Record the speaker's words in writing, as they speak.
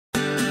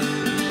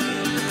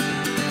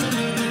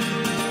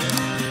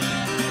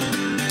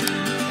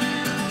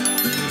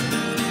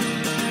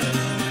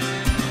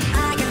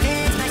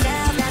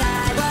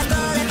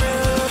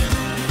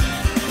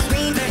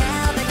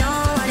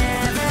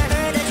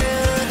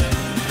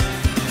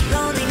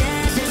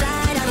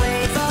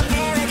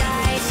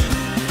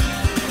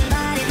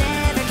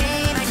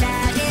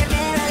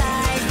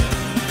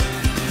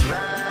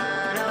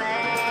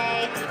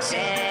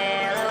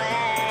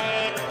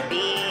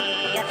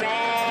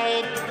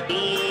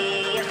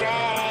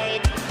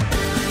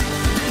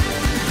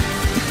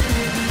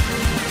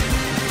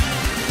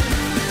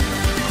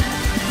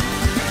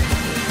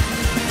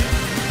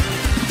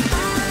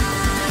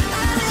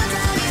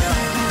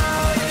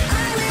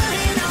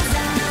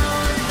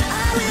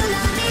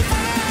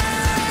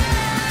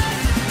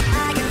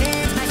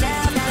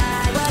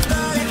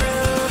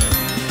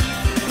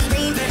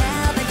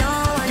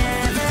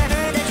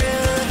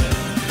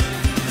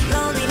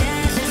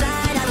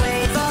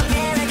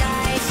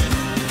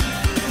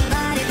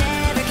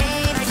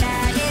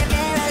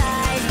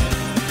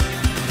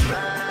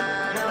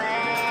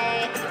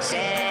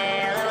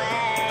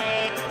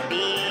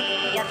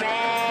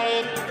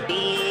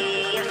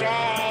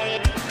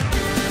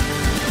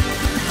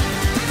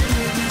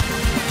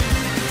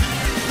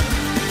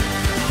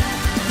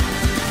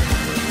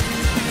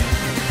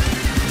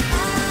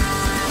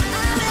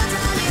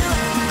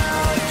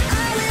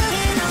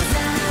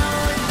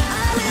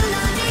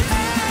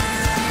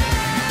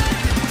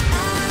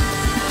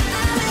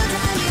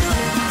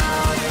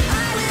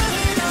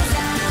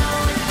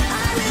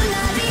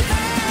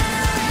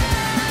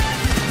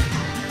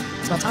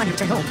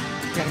return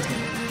home, Dragon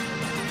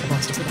Tamer. The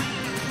monsters will die.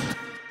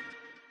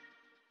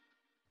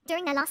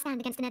 During their last stand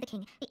against the Nether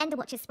King, the Ender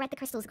Watchers spread the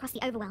crystals across the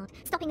overworld,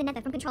 stopping the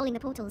Nether from controlling the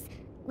portals.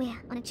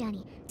 We're on a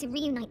journey to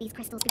reunite these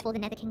crystals before the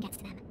Nether King gets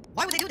to them.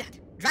 Why would they do that?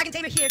 Dragon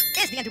Tamer here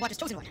is the Ender Watcher's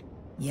chosen one.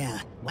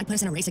 Yeah, why put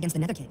us in a race against the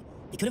Nether King?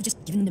 They could have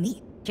just given them to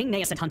me. King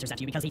Naeus sent hunters at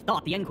you because he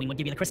thought the End Queen would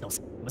give you the crystals.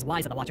 It was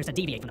wise of the Watchers to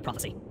deviate from the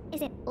prophecy.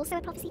 Is it also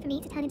a prophecy for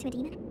me to turn into a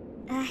demon?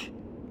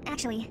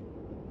 Actually...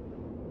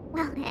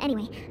 Well,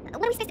 anyway, what are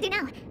we supposed to do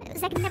now?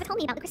 Zeg never told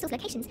me about the crystal's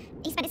locations.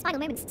 He spent his final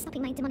moments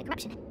stopping my demonic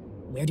corruption.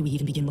 Where do we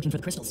even begin looking for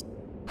the crystals?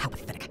 How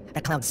pathetic.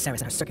 That clown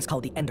Ceres and her circus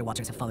called the Ender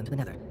Watchers have fallen to the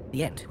Nether.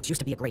 The End, which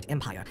used to be a great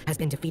empire, has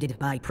been defeated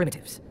by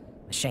primitives.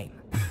 A shame.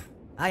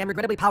 I am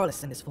regrettably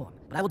powerless in this form,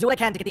 but I will do what I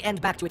can to get the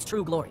End back to its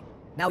true glory.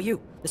 Now you,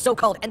 the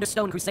so-called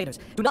Enderstone Crusaders,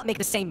 do not make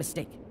the same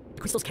mistake.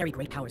 The crystals carry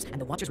great powers, and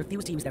the Watchers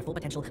refuse to use their full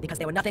potential because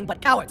they were nothing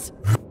but cowards.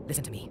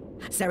 Listen to me.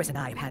 Ceres and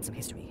I have had some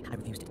history. I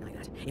refuse to deny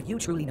that. If you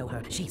truly know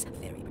her, she's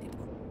very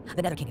predictable.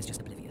 The Nether King is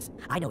just oblivious.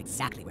 I know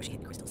exactly where she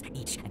hid the crystals,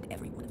 each and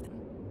every one of them.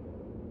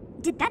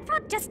 Did that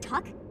frog just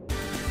talk?